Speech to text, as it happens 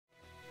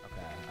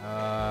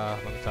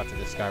talk to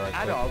this guy right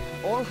quick. Adol,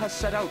 all has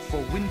set out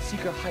for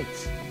Windseeker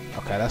Heights.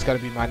 Okay, that's got to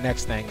be my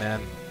next thing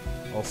then.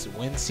 Also,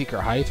 Windseeker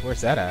Heights,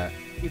 where's that at?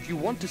 If you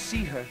want to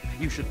see her,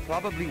 you should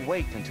probably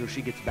wait until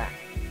she gets back.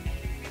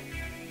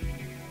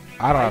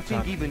 I don't I have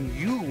think time. even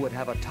you would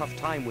have a tough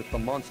time with the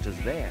monsters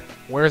there.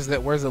 Where's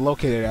it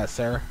located at,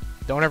 sir?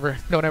 Don't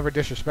ever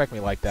disrespect me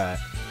like that.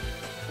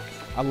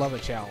 I love a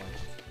challenge.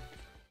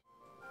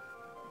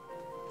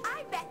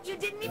 I bet you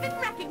didn't even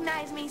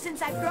recognize me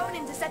since I've grown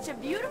into such a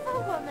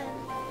beautiful woman.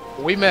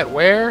 We met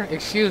where?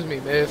 Excuse me,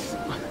 miss.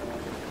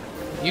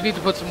 You need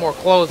to put some more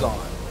clothes on.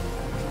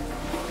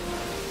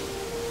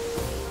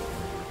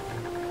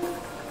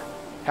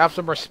 Have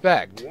some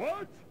respect.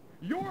 What?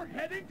 You're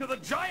heading to the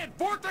giant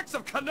vortex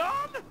of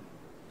Canaan?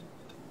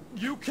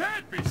 You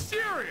can't be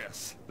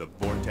serious! The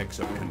vortex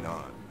of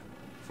Canaan.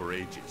 For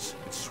ages,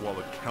 it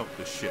swallowed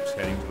countless ships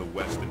heading to the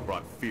west and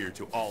brought fear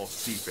to all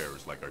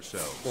seafarers like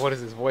ourselves. What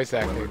is his voice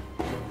acting?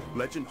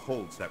 Legend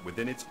holds that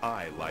within its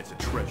eye lies a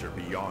treasure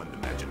beyond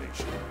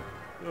imagination.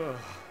 Ugh,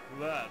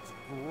 that's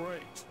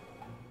great.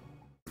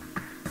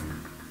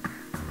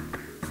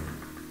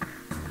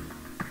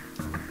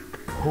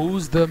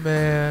 Who's the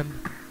man?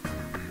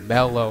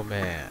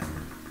 Melloman.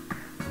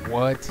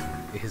 What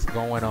is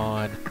going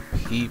on,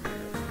 people?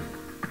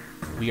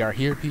 We are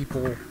here,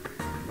 people,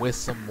 with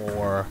some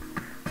more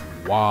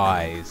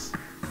wise.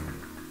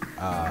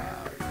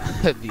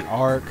 The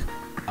Ark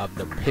of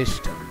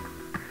Napishtim.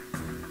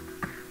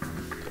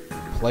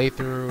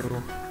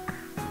 Playthrough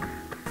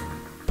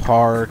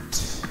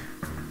part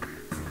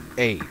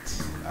 8.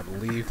 I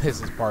believe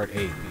this is part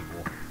 8,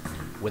 people.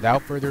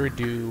 Without further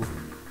ado,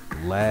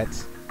 let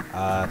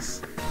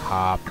us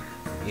hop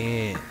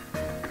in.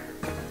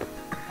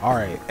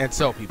 Alright, and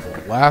so people,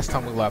 last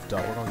time we left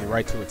off, we're going to get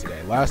right to it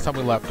today. Last time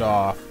we left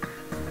off,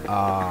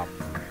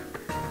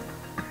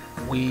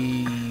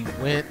 we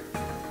went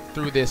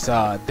through this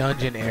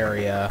dungeon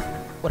area.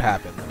 What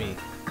happened?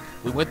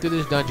 We went through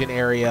this dungeon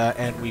area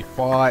and we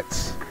fought,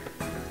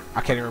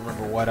 I can't even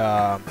remember what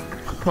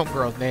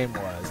homegirl's name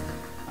was.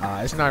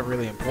 It's not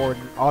really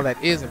important. All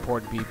that is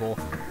important, people,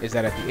 is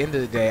that at the end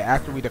of the day,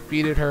 after we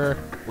defeated her,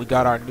 we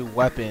got our new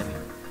weapon,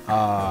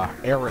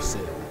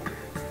 Aerosil,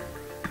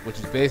 which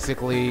is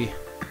basically,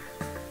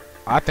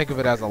 I think of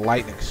it as a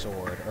lightning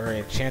sword, or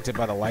enchanted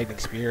by the lightning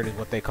spirit is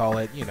what they call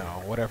it, you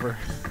know, whatever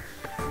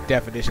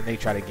definition they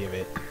try to give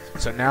it.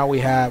 So now we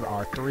have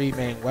our 3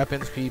 main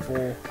weapons,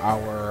 people,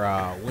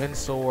 our wind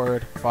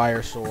sword,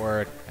 fire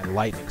sword, and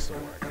lightning sword.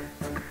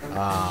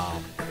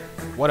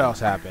 What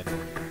else happened?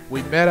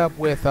 We met up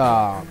with,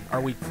 I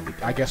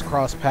guess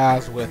crossed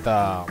paths with,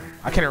 I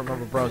can't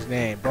remember bro's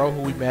name, bro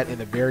who we met in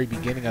the very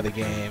beginning of the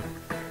game,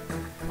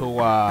 who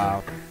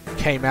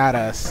came at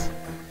us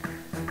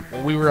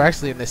when we were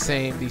actually in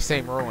these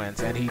same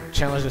ruins, and he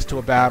challenged us to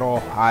a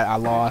battle. I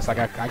lost. I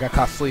got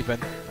caught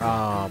sleeping.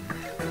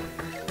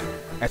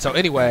 And so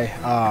anyway,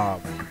 yeah,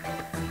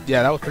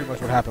 that was pretty much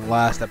what happened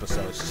last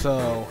episode.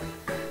 So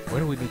where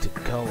do we need to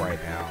go right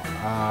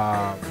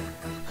now?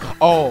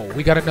 Oh,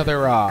 we got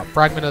another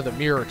fragment of the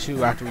mirror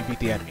too after we beat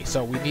the enemy.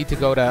 So we need to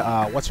go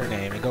to what's her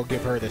name and go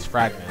give her this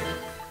fragment.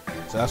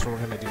 So that's what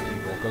we're gonna do.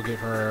 We'll go give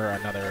her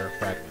another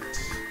fragment.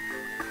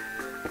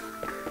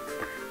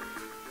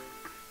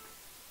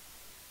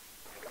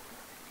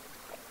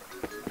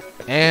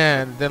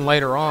 And then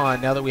later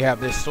on, now that we have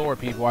this sword,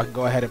 people, I can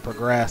go ahead and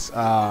progress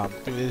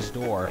through this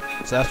door.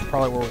 So that's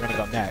probably where we're going to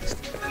go next.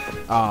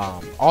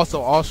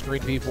 Also,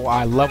 off-screen, people,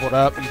 I leveled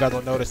up. You guys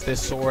will notice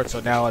this sword. So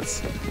now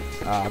it's,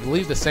 I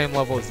believe, the same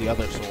level as the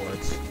other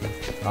swords.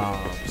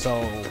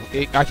 So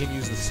I can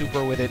use the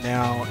super with it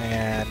now.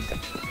 And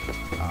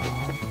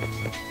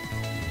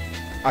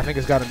I think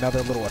it's got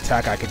another little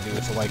attack I can do.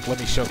 So, like, let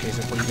me showcase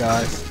it for you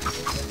guys.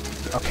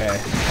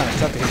 Okay, kind of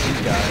tough to hit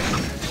these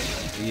guys.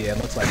 Yeah, it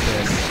looks like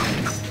this.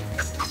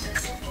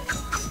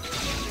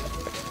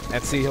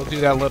 And see, he'll do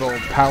that little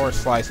power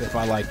slice if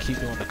I like keep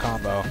doing the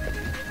combo.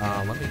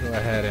 Let me go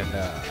ahead and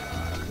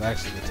I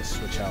actually need to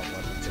switch out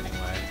weapons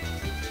anyway.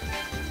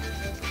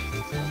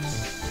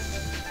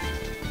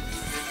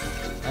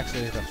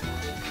 Actually, that's fine.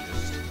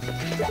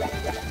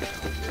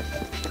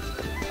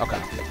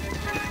 Okay.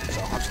 So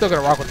I'm still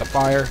gonna rock with the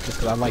fire just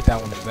because I like that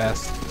one the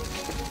best,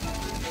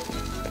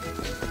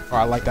 or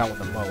I like that one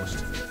the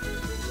most.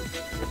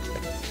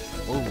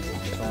 Ooh,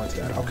 so into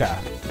that. Okay.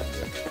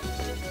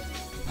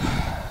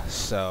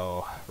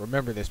 So,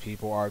 remember this,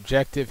 people. Our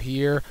objective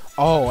here.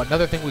 Oh,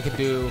 another thing we can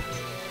do.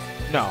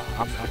 No,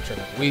 I'm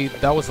tripping.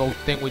 That was the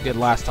thing we did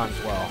last time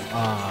as well.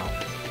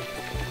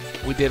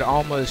 We did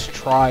Alma's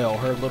trial,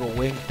 her little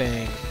wing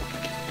thing.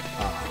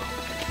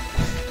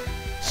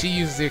 She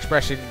uses the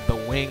expression, the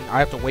wing. I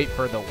have to wait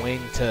for the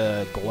wing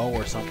to glow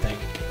or something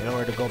in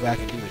order to go back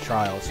and do the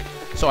trials.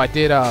 So I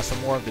did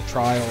some more of the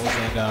trials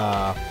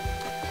and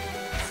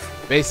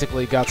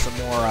basically got some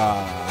more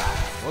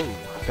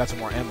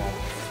ammo.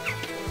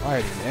 Why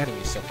are these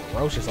enemies so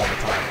ferocious all the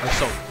time? They're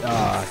so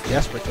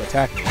desperate to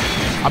attack me.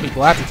 I'll be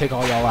glad to take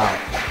all y'all out.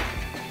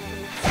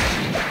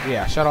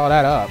 Yeah, shut all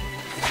that up.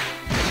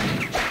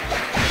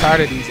 I'm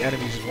tired of these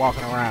enemies just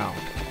walking around.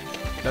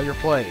 Know your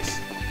place.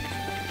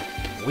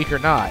 Weak or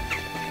not,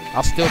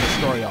 I'll still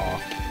destroy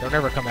y'all. They'll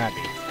never come at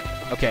me.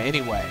 Okay,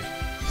 anyway.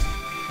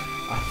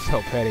 I'm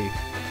so petty.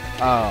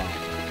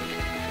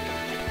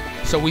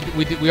 So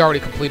we already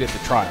completed the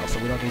trial, so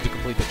we don't need to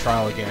complete the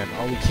trial again.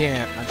 Or we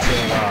can't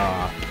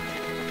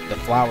until the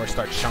flowers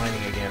start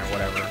shining again or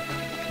whatever.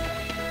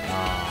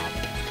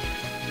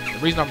 The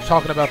reason I'm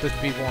talking about this,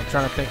 people, I'm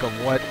trying to think of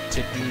what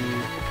to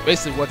do,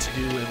 basically what to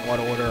do in what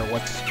order,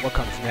 what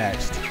comes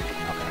next. Okay,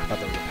 I thought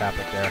there was a path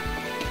up there.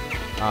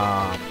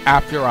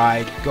 After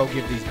I go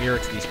give these mirror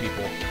to these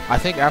people, I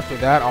think after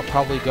that I'll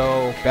probably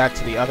go back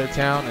to the other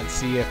town and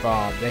see if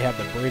they have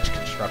the bridge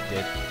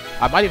constructed.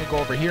 I might even go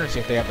over here and see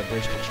if they have the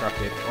bridge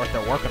constructed, or if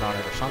they're working on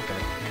it or something.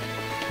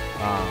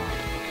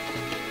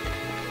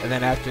 And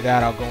then after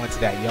that, I'll go into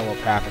that yellow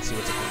path and see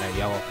what's up in that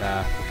yellow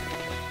path.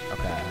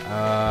 Okay,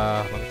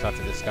 let me talk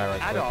to this guy right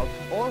quick. Adol,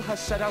 all has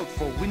set out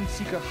for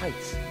Windseeker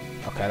Heights.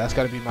 Okay, that's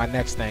got to be my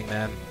next thing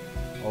then.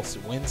 Also,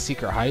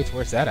 Windseeker Heights,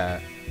 where's that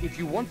at? If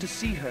you want to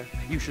see her,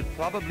 you should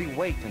probably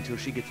wait until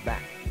she gets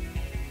back.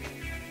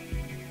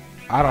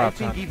 I don't I have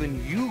think time.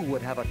 even you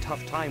would have a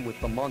tough time with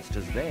the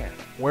monsters there.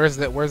 Where's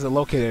it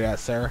located at,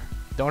 sir?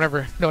 Don't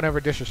ever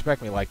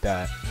disrespect me like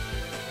that.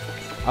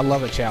 I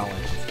love a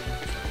challenge.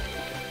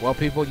 Well,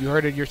 people, you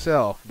heard it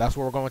yourself. That's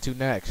where we're going to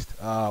next.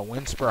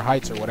 Windspur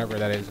Heights or whatever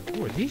that is.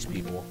 Who are these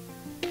people?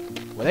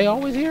 Were they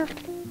always here?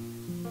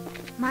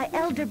 My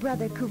elder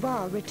brother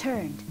Kuval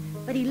returned,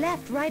 but he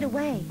left right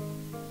away.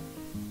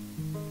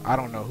 I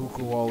don't know who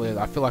Kuval is.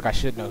 I feel like I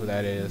should know who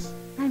that is.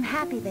 I'm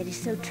happy that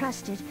he's so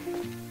trusted,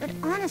 but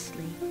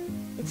honestly,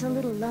 it's a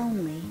little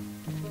lonely.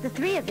 The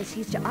three of us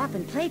used to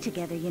often play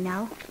together, you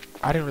know.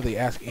 I didn't really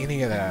ask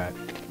any of that.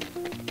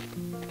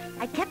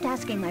 I kept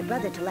asking my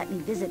brother to let me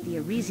visit the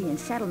Arisian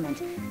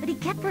settlement, but he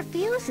kept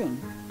refusing.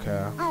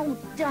 Okay. Oh,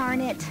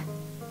 darn it.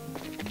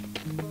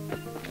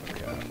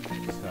 Okay.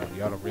 So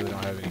y'all don't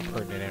have any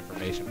pertinent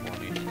information for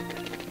me.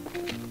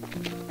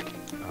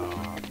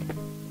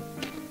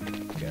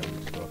 Okay, we'll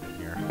just go up in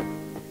here.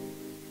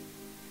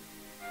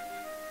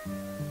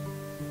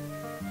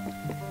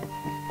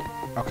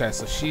 Okay,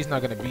 so she's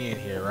not gonna be in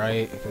here,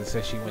 right? Because it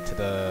says she went to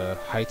the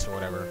heights or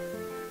whatever.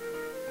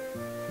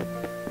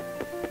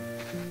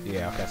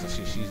 Yeah, okay, so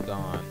she's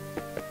gone.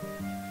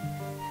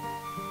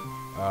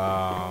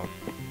 I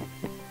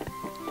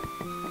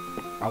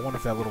wonder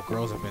if that little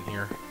girl's up in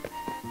here.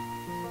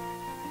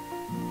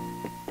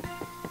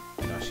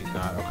 No, she's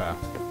not. Okay.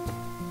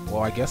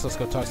 Well, I guess let's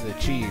go talk to the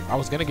chief. I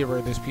was gonna give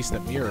her this piece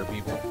of the mirror,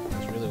 people.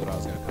 That's really what I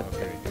was gonna come up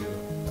here to do.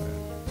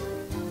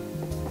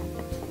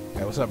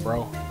 Hey, what's up,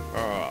 bro?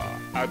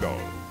 Adol,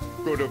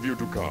 good of you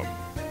to come.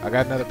 I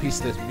got another piece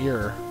of this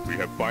mirror. We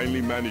have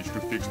finally managed to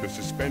fix the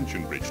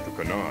suspension bridge to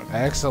Canaan.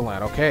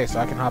 Excellent. Okay, so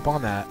I can hop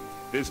on that.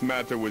 This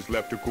matter was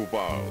left to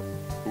Kubal,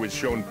 who has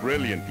shown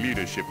brilliant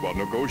leadership while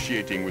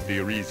negotiating with the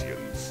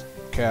Arisians.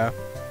 Okay.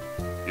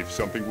 If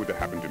something were to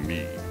happen to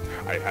me,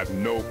 I have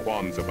no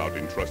qualms about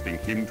entrusting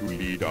him to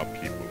lead our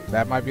people.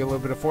 That might be a little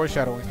bit of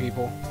foreshadowing,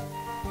 people.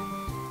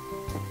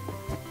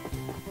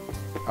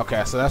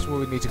 Okay, so that's where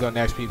we need to go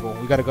next, people.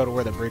 We gotta go to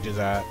where the bridge is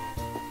at.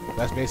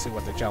 That's basically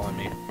what they're telling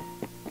me.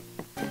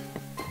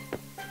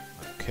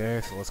 Okay,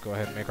 so let's go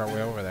ahead and make our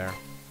way over there.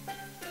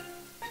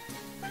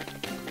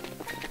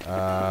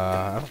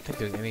 I don't think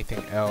there's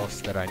anything else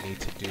that I need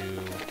to do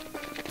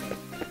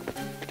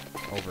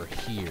over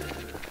here.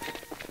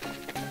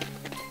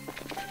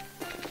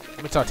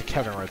 Let me talk to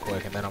Kevin right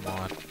quick, and then I'm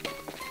on.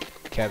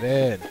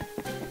 Kevin!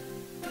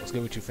 What's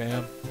good with you,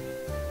 fam?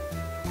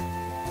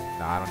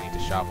 Nah, I don't need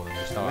to shop with him.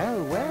 Just talk.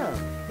 Well, well,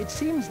 it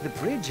seems the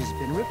bridge has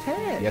been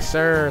repaired. Yes,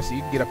 sir. So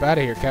you can get up out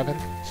of here, Kevin.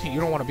 You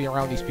don't want to be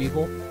around these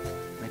people.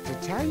 But to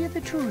tell you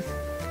the truth,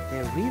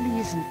 there really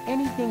isn't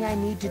anything I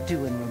need to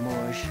do in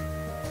Ramorge.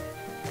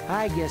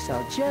 I guess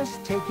I'll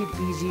just take it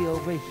easy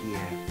over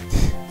here.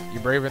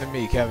 You're braver than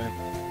me, Kevin.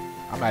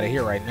 I'm out of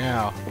here right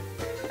now.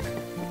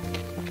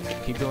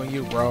 Keep doing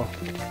you, bro.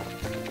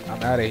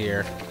 I'm out of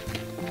here.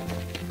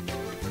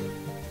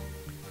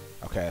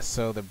 Okay,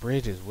 so the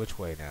bridge is which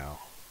way now?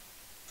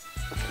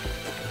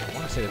 I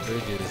want to say the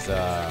bridge is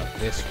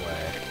this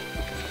way.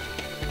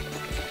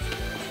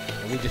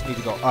 And we just need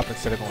to go up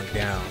instead of going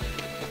down.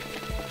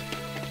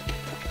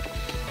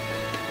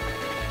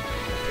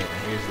 Okay, now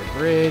here's the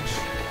bridge.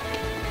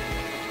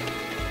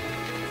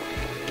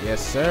 Yes,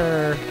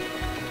 sir.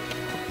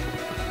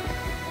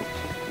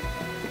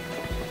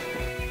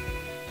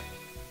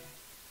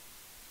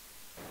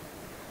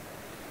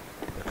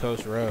 The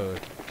Coast Road.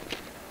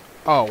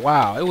 Oh,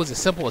 wow. It was as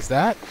simple as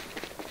that?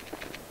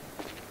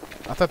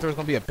 I thought there was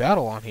going to be a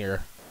battle on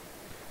here.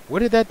 What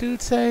did that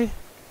dude say?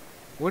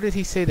 Where did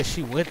he say that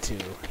she went to?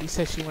 He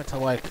said she went to,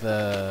 like,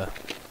 the...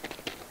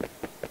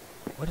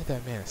 What did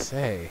that man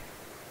say?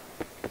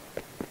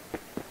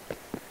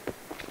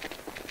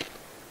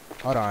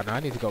 Hold on, I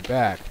need to go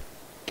back.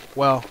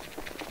 Well,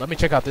 let me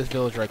check out this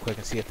village right quick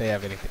and see if they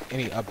have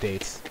any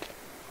updates.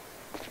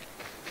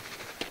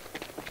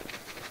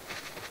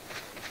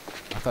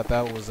 I thought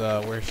that was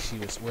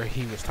where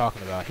he was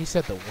talking about. He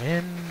said the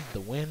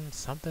wind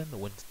something, the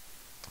wind.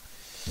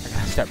 I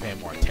gotta start paying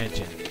more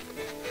attention.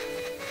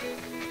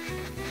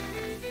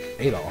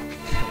 Adol.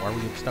 Why are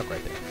we getting stuck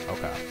right there?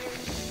 Okay.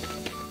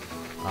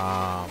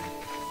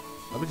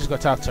 Let me just go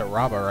talk to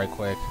Rabba right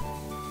quick.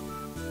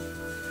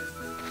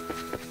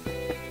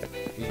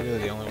 He's really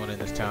the only one in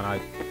this town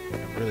I'm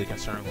really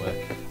concerned with.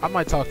 I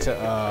might talk to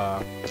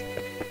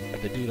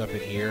the dude up in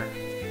here,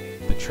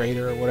 the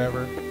trader or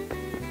whatever.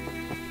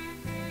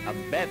 A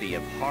bevy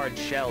of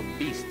hard-shelled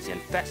beasts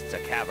infests a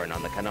cavern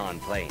on the Canaan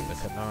Plains. The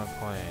Canaan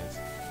Plains.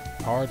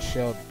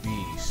 Hard-shelled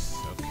beasts.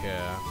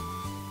 Okay.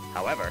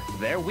 However,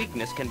 their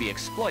weakness can be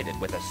exploited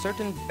with a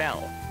certain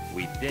bell.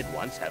 We did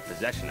once have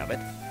possession of it.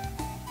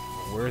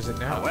 Where is it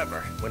now?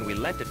 However, when we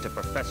lent it to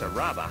Professor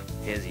Rabba,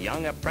 his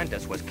young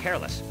apprentice was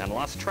careless and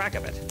lost track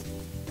of it.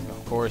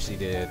 Of course he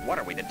did. What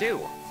are we to do?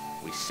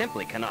 We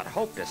simply cannot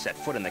hope to set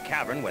foot in the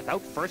cavern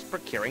without first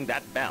procuring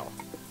that bell.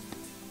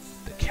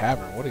 The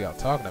cavern? What are y'all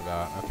talking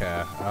about?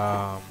 Okay,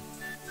 I'm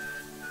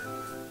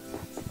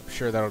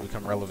sure that'll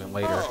become relevant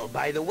later. Oh,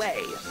 by the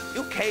way,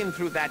 you came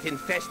through that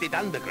infested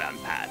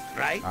underground path,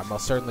 right? I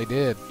most certainly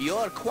did.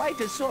 You're quite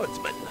a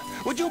swordsman.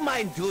 Would you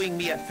mind doing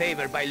me a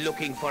favor by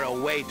looking for a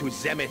way to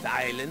Zemeth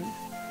Island?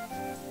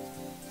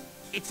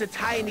 It's a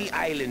tiny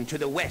island to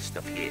the west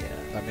of here.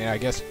 I mean, I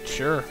guess,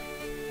 sure.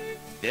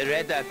 The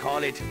Redda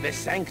call it the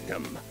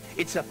Sanctum.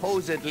 It's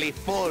supposedly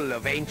full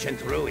of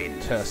ancient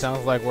ruins.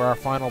 Sounds like where our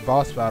final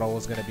boss battle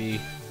was going to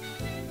be,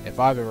 if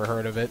I've ever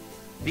heard of it.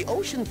 The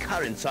ocean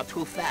currents are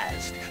too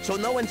fast, so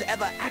no one's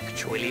ever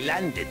actually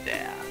landed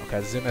there.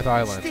 Okay, Zemeth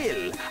Island.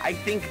 Still, I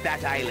think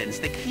that island's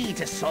the key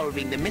to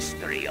solving the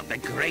mystery of the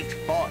Great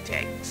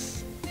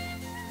Vortex.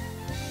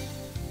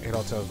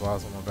 Adol tells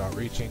Bosman about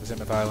reaching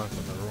Zemeth Island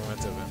from the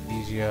ruins of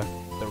Amnesia.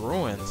 The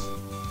ruins?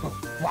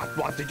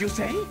 What did you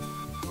say?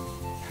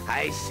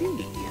 I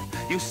see.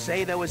 You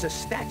say there was a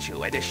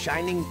statue and a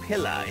shining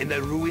pillar in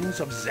the ruins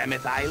of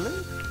Zemeth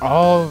Island?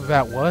 Oh,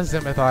 that was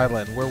Zemeth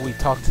Island, where we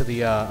talked to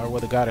the, or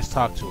where the goddess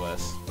talked to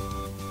us.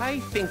 I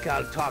think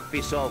I'll talk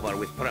this over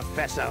with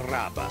Professor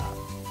Rabba.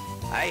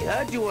 I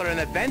heard you were an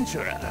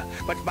adventurer,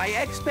 but my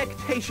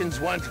expectations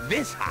weren't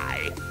this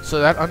high. So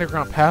that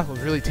underground path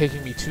was really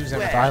taking me to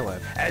Zemeth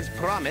Island. As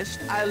promised,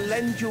 I'll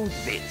lend you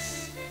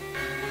this.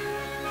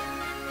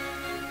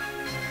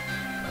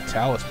 A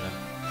talisman.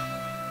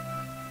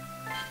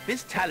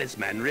 This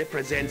talisman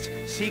represents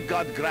Sea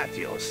God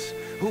Gratios,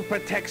 who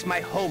protects my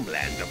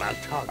homeland of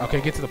Altago. Okay,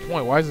 get to the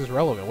point. Why is this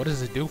relevant? What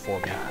does it do for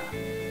me?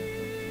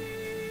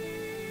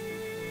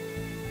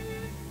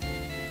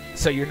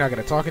 So you're not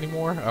going to talk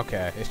anymore?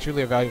 Okay. It's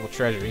truly a valuable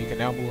treasure. You can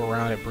now move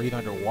around and breathe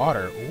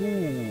underwater.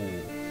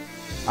 Ooh.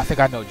 I think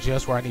I know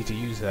just where I need to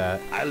use that.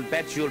 I'll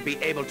bet you'll be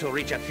able to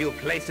reach a few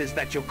places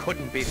that you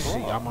couldn't before. See,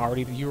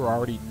 you're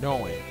already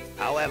knowing.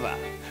 However,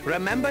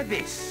 remember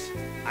this.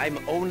 I'm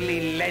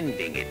only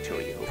lending it to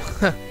you.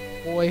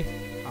 Boy,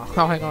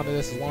 I'll hang on to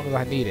this as long as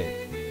I need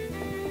it.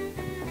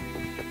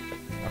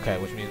 Okay,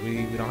 which means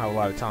we don't have a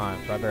lot of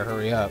time, so I better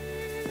hurry up.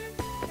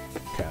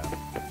 Okay.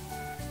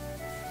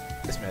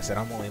 This man said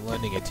I'm only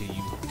lending it to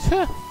you.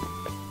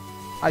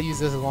 I use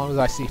this as long as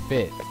I see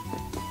fit.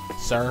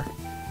 Sir,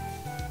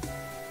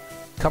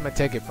 come and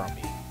take it from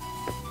me.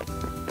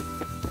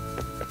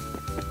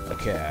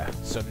 Okay,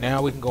 so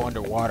now we can go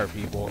underwater,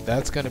 people.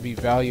 That's going to be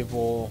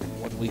valuable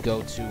when we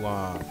go to,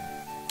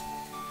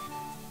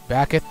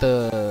 back at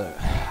the,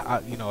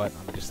 you know what,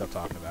 I'm gonna just stop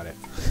talking about it.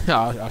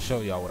 I'll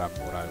show y'all what I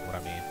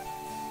mean.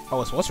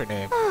 Oh, what's her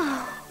name?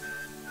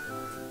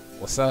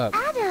 What's up?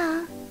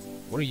 Adol!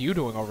 What are you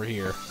doing over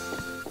here?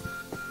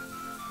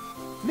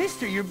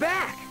 Mister, you're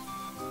back!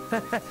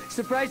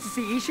 Surprised to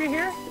see Isha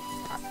here?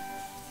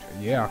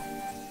 Yeah.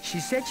 She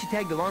said she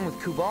tagged along with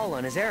Kubal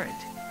on his errand.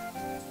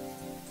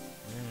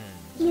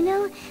 You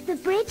know, the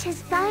bridge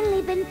has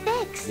finally been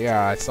fixed.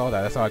 Yeah, I saw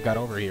that. That's how I got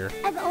over here.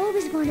 I've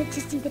always wanted to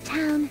see the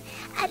town,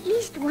 at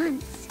least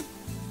once.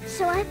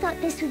 So I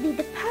thought this would be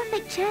the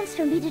perfect chance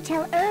for me to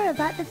tell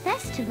about the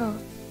festival.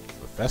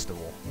 The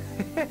festival?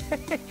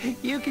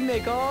 You can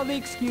make all the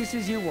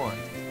excuses you want.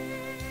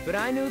 But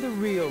I know the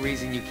real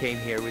reason you came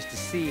here was to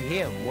see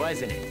him,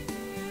 wasn't it?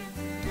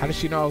 How did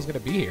she know I was going to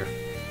be here?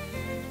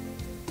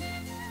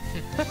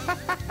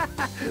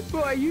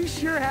 Boy, you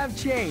sure have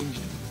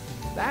changed.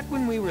 Back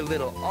when we were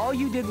little, all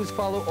you did was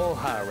follow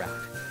Olha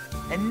around.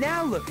 And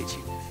now look at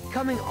you,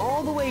 coming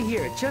all the way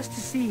here just to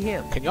see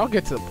him. Can y'all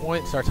get to the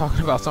point and start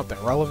talking about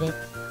something relevant?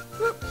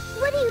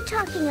 What are you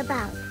talking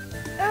about?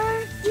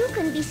 You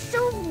can be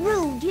so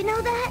rude, you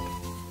know that?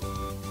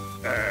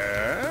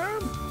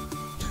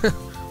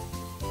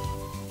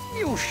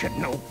 You should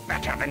know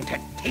better than to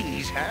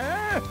tease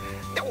her.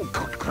 Oh,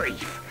 good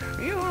grief.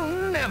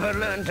 You'll never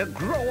learn to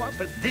grow up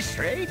at this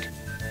rate.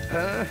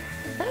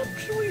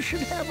 Perhaps we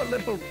should have a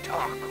little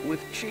talk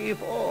with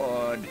Chief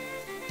Ord.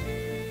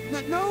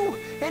 No,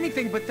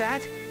 anything but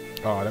that.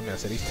 Oh, that man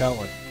said he's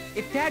telling.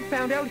 If Dad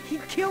found out,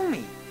 he'd kill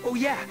me. Oh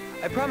yeah,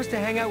 I promised to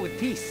hang out with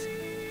Peace.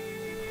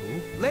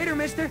 Who? Later,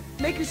 mister.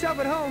 Make yourself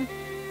at home.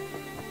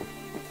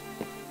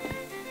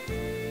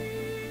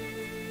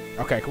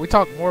 Okay, can we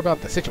talk more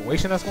about the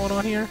situation that's going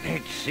on here?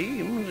 It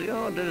seems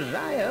your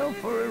desire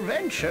for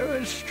adventure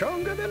is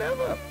stronger than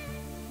ever.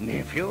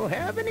 If you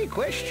have any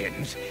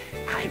questions,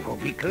 I will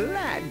be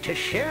glad to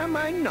share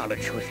my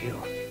knowledge with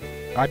you.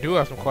 I do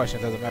have some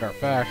questions, as a matter of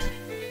fact.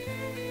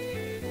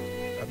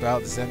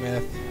 About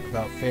Zenith,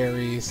 about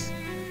fairies,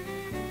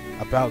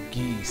 about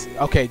Geese.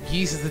 Okay,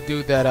 Geese is the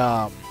dude that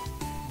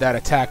that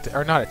attacked,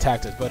 or not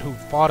attacked us, but who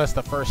fought us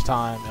the first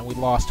time and we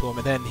lost to him,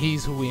 and then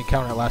he's who we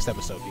encountered last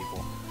episode,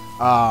 people.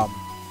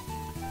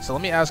 So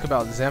let me ask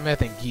about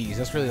Zenith and Geese.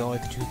 That's really the only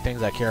two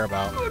things I care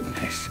about.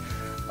 Goodness,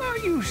 are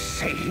you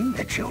saying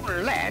that you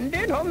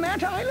landed on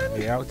that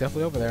island? Yeah, I was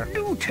definitely over there.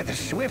 Due to the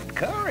swift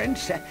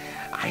currents,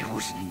 I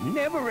was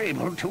never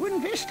able to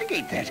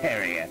investigate that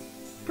area.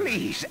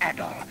 Please,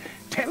 Adol,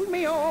 tell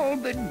me all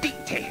the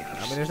details.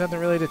 I mean, there's nothing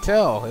really to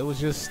tell. It was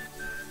just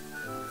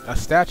a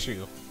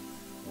statue.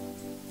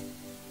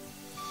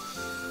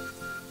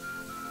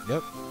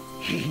 Yep.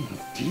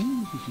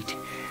 Indeed.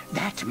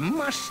 That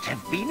must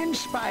have been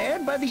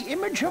inspired by the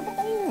image of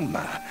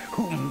Olma,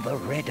 whom the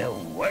Redder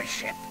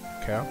worship.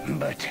 Okay.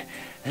 But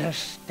a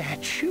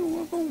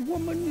statue of a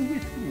woman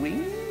with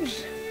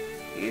wings?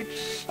 It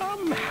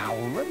somehow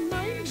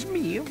reminds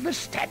me of the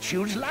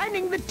statues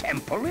lining the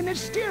temple in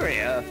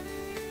Asteria.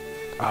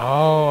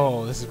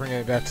 Oh, this is bringing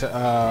it back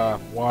to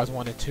Waz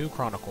 1 and 2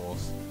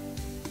 Chronicles.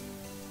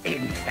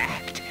 In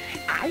fact,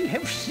 I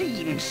have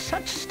seen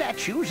such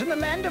statues in the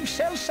land of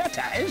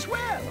Celseta as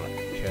well.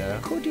 Okay.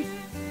 Could it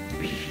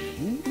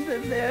be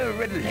that they're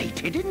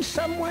related in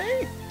some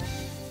way?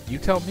 You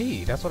tell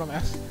me. That's what I'm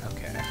asking.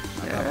 Okay.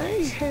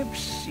 I have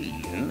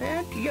seen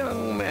that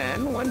young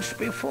man once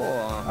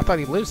before. I thought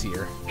he lives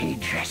here. He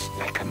dressed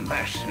like a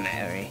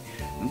mercenary,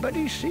 but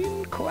he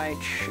seemed quite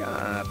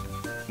sharp.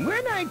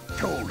 When I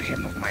told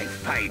him of my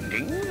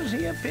findings,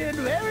 he appeared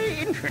very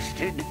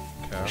interested.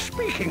 Okay.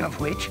 Speaking of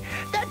which,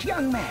 that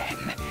young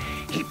man,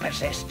 he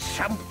possessed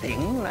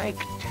something like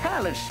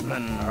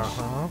talismans.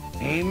 Uh-huh.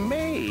 He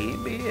may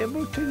be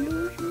able to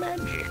use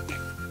magic.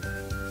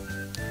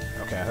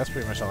 Okay, that's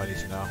pretty much all I need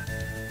to know.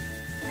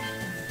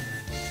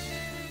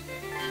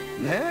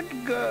 That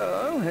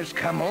girl has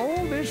come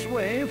all this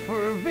way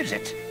for a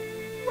visit.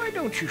 Why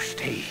don't you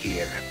stay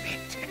here a bit?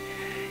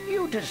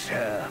 You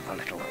deserve a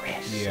little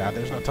rest. Yeah,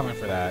 there's no time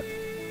for that.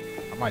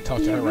 I might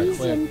talk to her right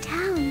quick. Elysian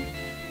town.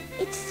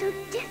 It's so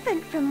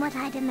different from what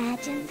I'd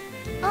imagined.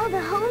 All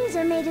the homes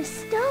are made of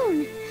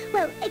stone.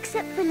 Well,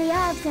 except for the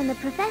Arvs and the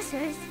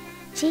professors.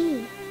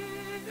 Gee,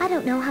 I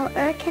don't know how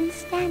can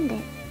stand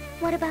it.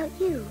 What about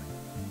you?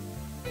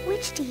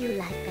 Which do you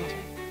like better?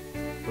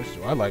 Which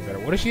do I like better?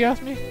 What did she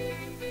ask me?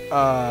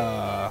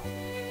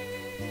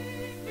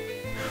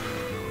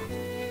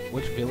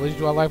 Which village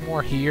do I like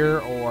more, here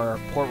or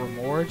Port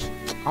Remorge?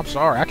 I'm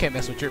sorry, I can't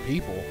mess with your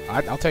people.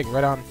 I'll take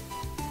Red on.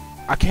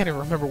 I can't even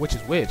remember which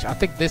is which. I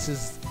think this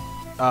is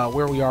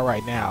where we are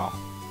right now.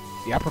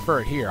 Yeah, I prefer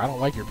it here. I don't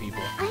like your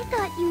people. I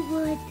thought you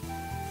would.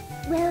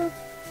 Well,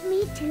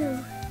 me too.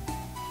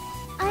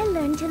 I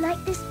learned to like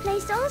this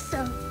place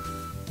also.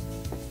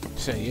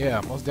 So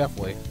yeah, most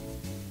definitely.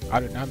 I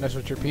do not mess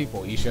with your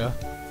people, Isha.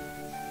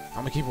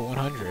 I'm gonna keep it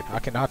 100. I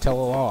cannot tell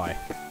a lie.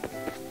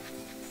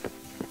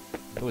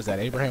 Who is that,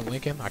 Abraham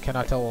Lincoln? I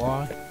cannot tell a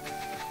lie.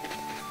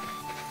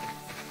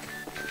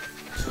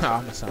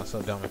 I'm gonna sound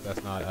so dumb if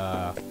that's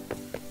not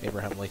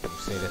Abraham Lincoln who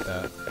stated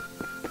that.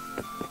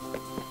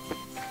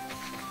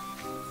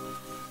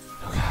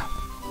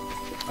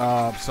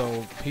 Okay.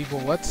 So people,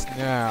 let's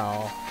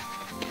now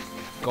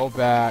go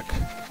back.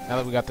 Now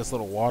that we got this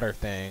little water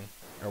thing,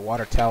 or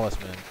water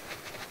talisman,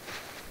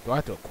 do I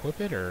have to equip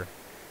it, or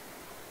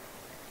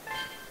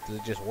does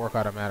it just work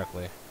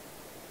automatically?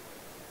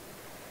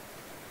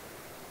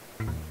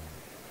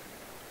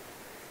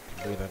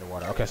 Breathe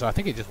underwater. Okay, so I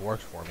think it just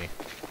works for me.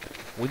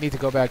 We need to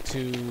go back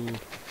to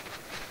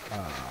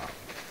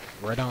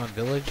Redon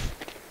Village.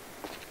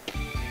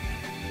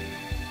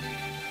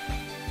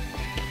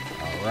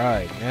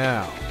 Alright,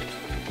 now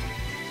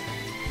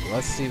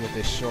let's see what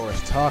this shore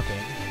is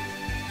talking.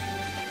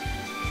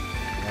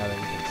 Now that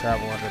we can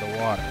travel under the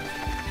water.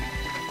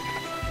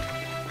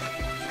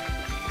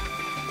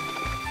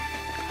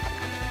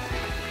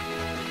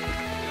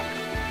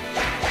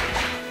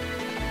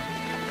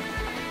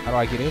 How do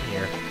I get in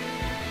here?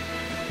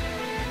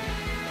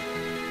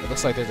 It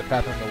looks like there's a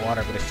path under the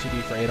water, but it's too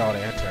deep for Adol to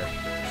enter.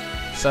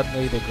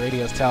 Suddenly, the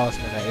Gradios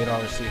talisman that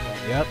Adol received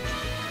from... Yep.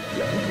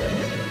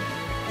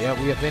 Yeah,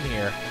 we have been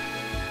here.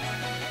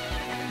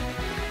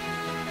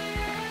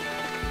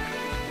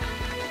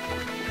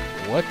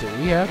 What do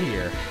we have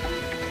here?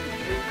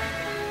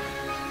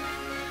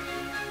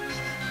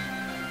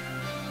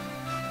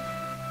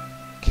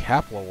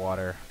 Capla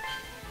water.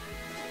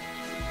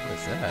 What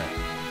is that?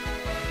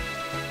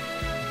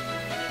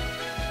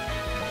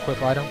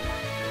 Equip item?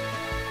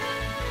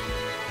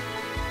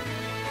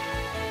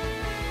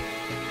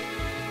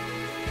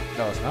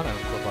 No, it's not an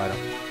equip item.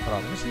 Hold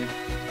on, let me see.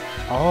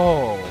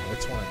 Oh,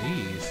 it's one of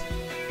these.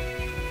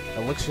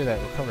 Elixir that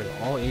recovers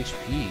all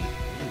HP.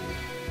 Ooh.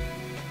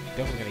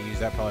 Definitely gonna use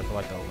that probably for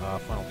like the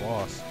final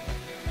boss.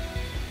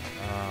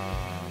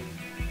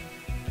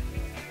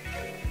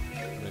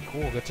 Really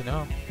cool, good to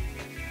know.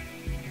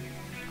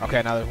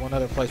 Okay, now there's one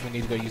other place we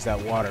need to go use that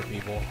water,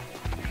 people.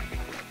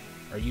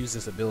 Or use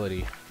this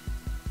ability.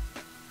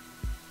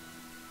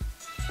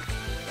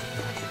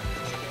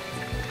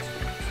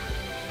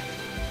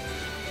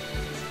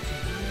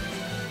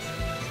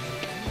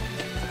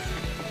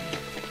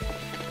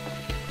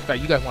 In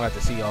fact, you guys won't have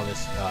to see all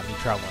this me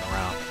traveling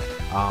around.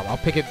 I'll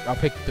pick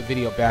the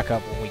video back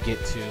up when we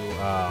get to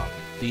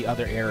the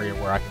other area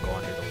where I can go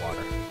under the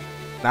water.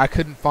 Now,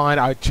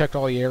 I checked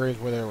all the areas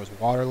where there was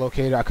water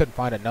located. I couldn't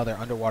find another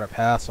underwater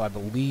path, so I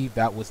believe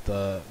that was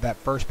that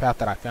first path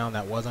that I found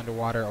that was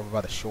underwater over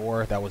by the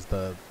shore. That was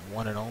the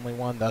one and only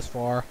one thus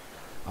far.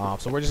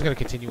 So we're just gonna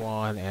continue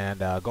on and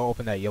go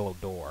open that yellow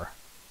door.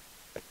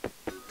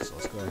 So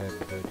let's go ahead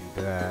and go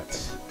do that.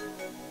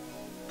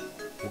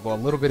 We'll go a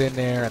little bit in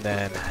there, and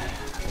then I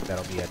think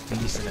that'll be a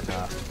decent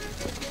enough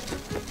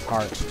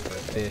part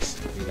for this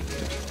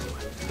video.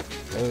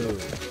 Oh.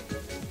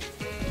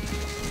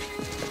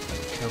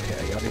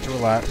 Okay, y'all need to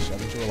relax. Y'all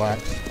need to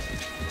relax.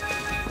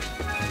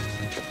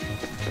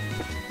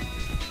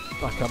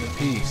 I come in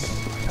peace.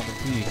 I come in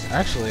peace.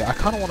 Actually, I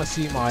kind of want to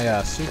see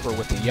my super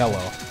with the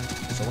yellow.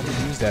 So let me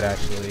use that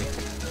actually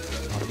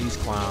on these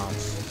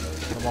clowns.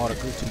 Get them all to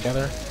group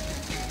together.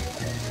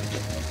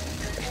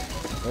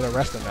 Where the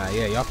rest of them at?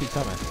 Yeah, y'all keep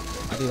coming.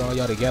 I need all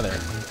y'all together.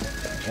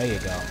 There you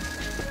go.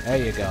 There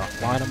you go.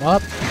 Line them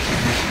up.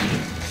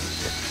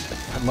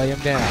 And lay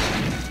them down.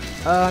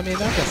 I mean, I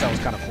guess that was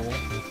kind of cool.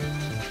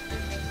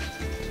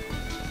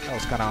 That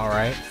was kind of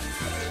alright.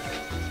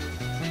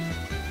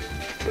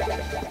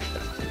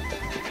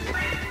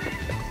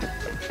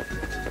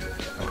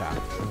 Okay.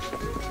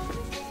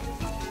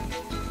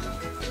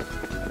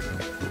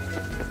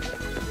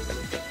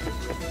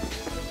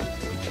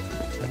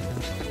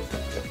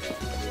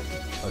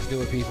 Let's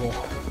do it, people.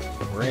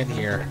 We're in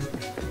here.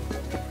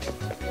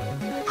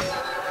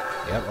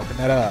 Yep, open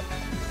that up.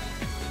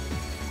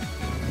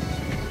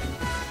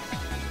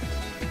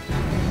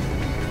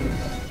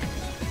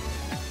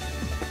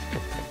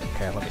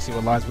 Okay, let me see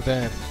what lies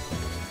within.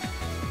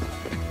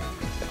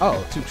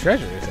 Oh, 2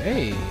 treasures.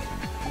 Hey.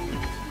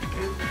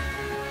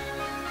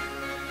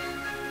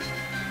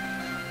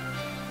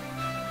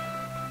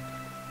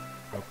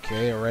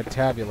 Okay, a red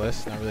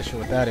tabulus. Not really sure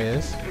what that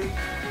is.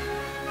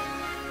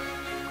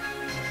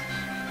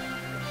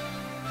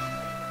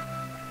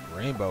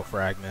 Rainbow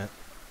fragment.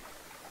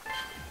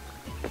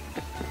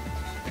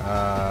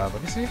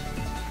 Let me see.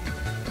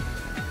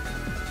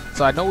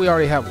 So I know we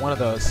already have one of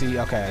those. See,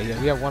 okay, yeah,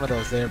 we have one of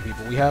those there,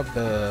 people.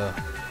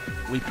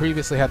 We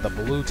previously had the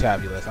blue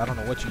tabulus. I don't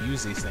know what you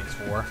use these things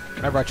for.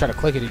 Whenever I try to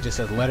click it, it just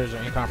says letters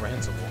are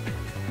incomprehensible.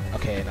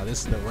 Okay, now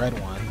this is the red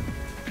one.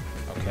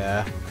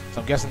 Okay,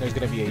 so I'm guessing there's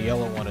gonna be a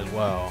yellow one as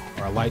well,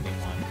 or a lightning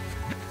one.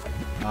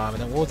 And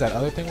then what was that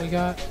other thing we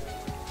got?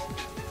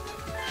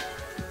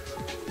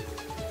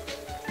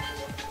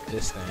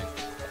 This thing.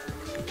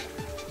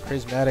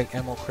 Prismatic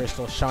emerald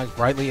crystal shines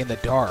brightly in the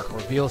dark,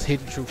 reveals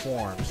hidden true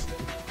forms.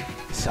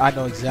 So I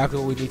know exactly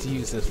what we need to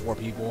use this for,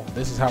 people.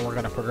 This is how we're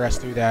gonna progress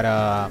through that,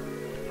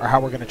 or how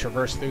we're gonna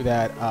traverse through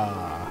that,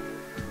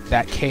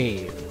 that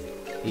cave.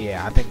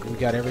 Yeah, I think we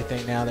got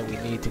everything now that we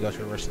need to go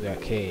traverse through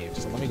that cave.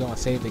 So let me go and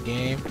save the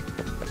game,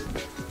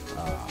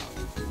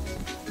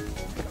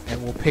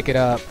 and we'll pick it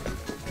up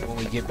when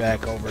we get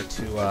back over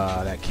to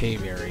that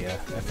cave area.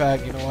 In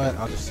fact, you know what?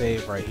 I'll just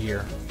save right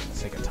here.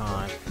 Take a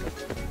time,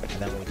 and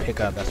then when we pick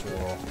up, that's where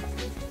we'll,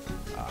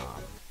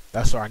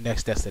 that's our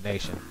next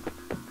destination.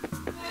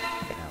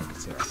 Now we can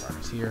see our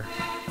partners here.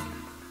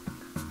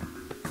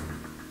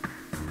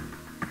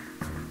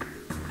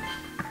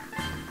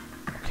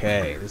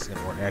 Okay, this is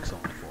gonna work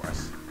excellently for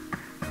us.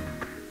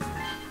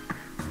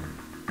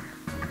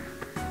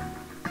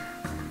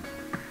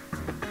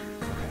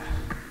 Okay.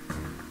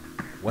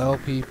 Well,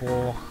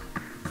 people,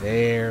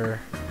 there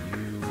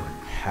you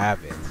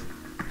have it.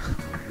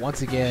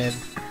 Once again,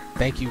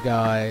 thank you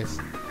guys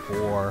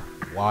for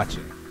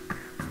watching.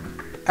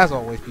 As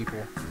always,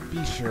 people,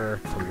 be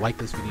sure to like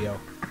this video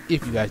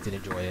if you guys did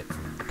enjoy it.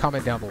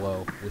 Comment down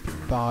below with your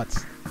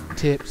thoughts,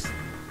 tips,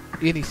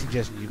 any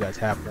suggestions you guys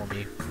have for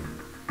me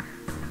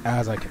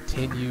as I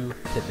continue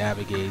to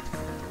navigate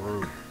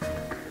through.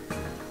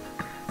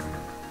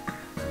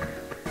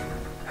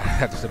 I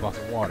have to sip off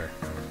some water.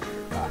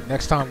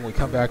 Next time when we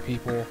come back,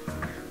 people,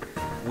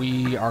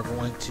 we are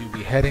going to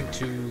be heading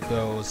to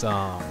those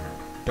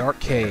dark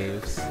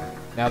caves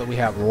now that we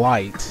have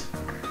light,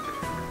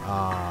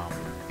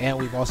 and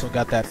we've also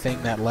got that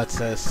thing that lets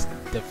us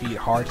defeat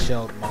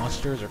hard-shelled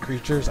monsters or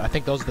creatures. I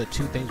think those are the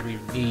 2 things we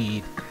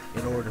need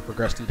in order to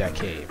progress through that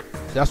cave.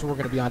 So that's what we're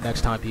going to be on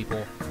next time,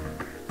 people,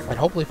 and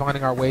hopefully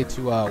finding our way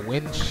to the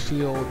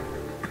Windshield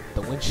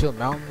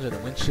Mountains or the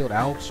Windshield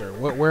Alps or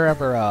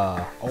wherever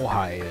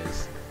Ojai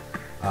is.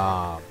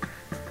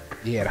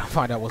 Yeah, to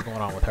find out what's going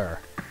on with her.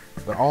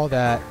 But all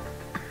that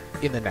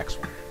in the next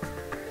one.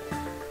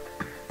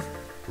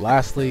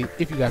 Lastly,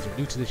 if you guys are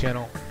new to the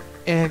channel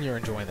and you're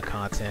enjoying the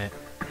content,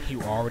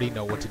 you already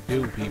know what to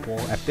do, people.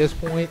 At this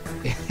point,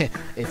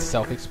 it's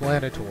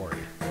self-explanatory.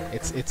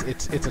 It's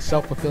a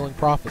self-fulfilling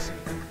prophecy.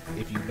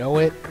 If you know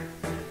it,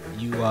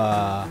 you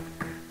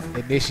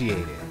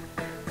initiated.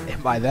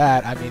 And by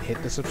that, I mean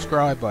hit the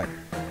subscribe button.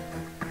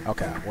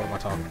 Okay, what am I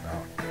talking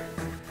about?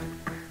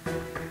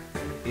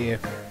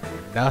 If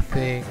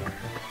nothing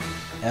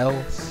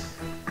else,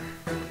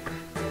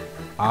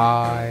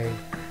 I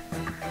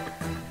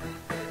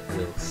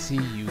will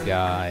see you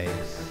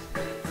guys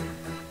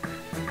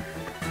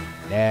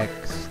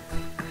next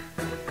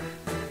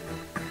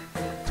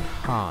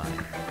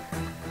time.